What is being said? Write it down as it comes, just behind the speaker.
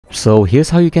So here's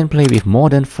how you can play with more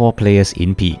than 4 players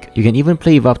in Peak. You can even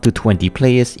play with up to 20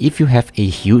 players if you have a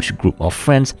huge group of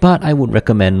friends, but I would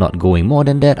recommend not going more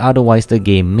than that, otherwise the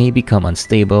game may become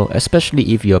unstable,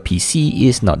 especially if your PC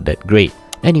is not that great.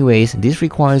 Anyways, this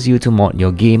requires you to mod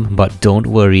your game, but don't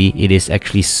worry, it is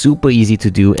actually super easy to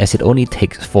do as it only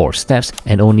takes 4 steps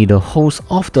and only the host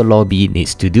of the lobby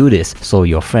needs to do this, so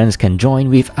your friends can join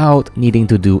without needing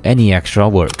to do any extra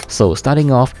work. So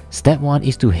starting off, step 1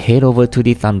 is to head over to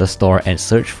the Thunder Store and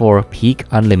search for Peak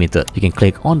Unlimited. You can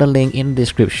click on the link in the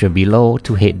description below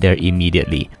to head there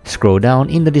immediately. Scroll down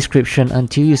in the description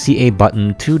until you see a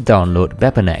button to download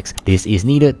Bepinex. This is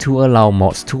needed to allow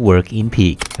mods to work in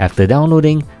Peak. After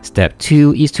downloading, step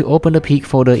 2 is to open the Peak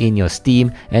folder in your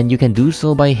Steam, and you can do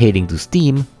so by heading to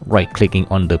Steam, right-clicking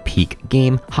on the Peak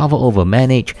game, hover over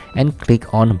Manage, and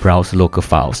click on Browse Local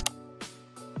Files.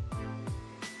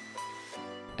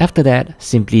 After that,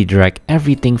 simply drag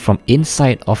everything from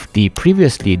inside of the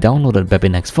previously downloaded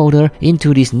Bepinex folder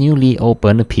into this newly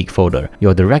opened Peak folder.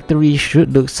 Your directory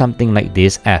should look something like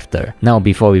this after. Now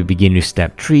before we begin with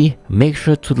step 3, make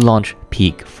sure to launch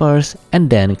Peak first and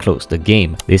then close the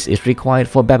game. This is required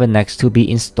for Bepinex to be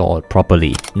installed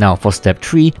properly. Now for step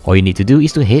 3, all you need to do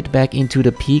is to head back into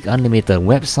the Peak Unlimited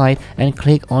website and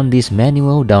click on this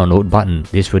manual download button.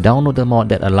 This will download the mod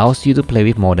that allows you to play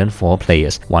with more than 4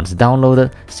 players. Once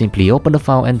downloaded, simply open the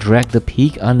file and drag the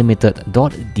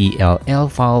PeakUnlimited.dll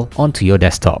file onto your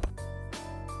desktop.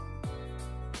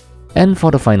 And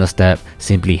for the final step,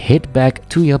 simply head back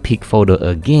to your Peak folder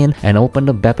again and open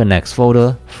the Bepinex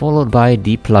folder followed by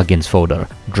the plugins folder.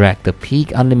 Drag the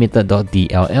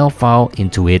PeakUnlimited.dll file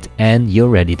into it and you're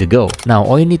ready to go. Now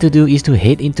all you need to do is to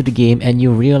head into the game and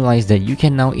you realize that you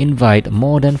can now invite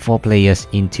more than 4 players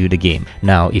into the game.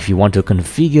 Now if you want to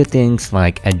configure things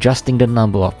like adjusting the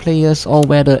number of players or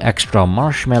whether extra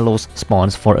marshmallows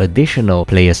spawns for additional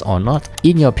players or not,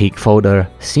 in your Peak folder,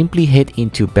 simply head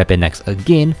into Bepinex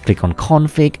again, click on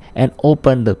config and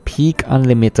open the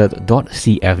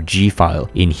PeakUnlimited.cfg file.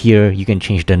 In here, you can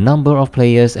change the number of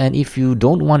players, and if you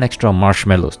don't want extra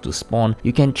marshmallows to spawn,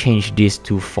 you can change this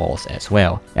to false as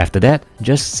well. After that,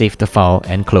 just save the file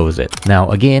and close it. Now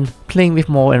again, playing with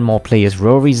more and more players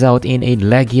will result in a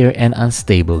laggier and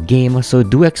unstable game, so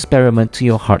do experiment to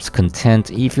your heart's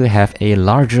content if you have a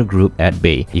larger group at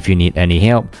bay. If you need any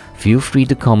help, feel free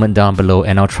to comment down below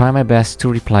and I'll try my best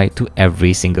to reply to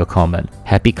every single comment.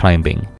 Happy climbing!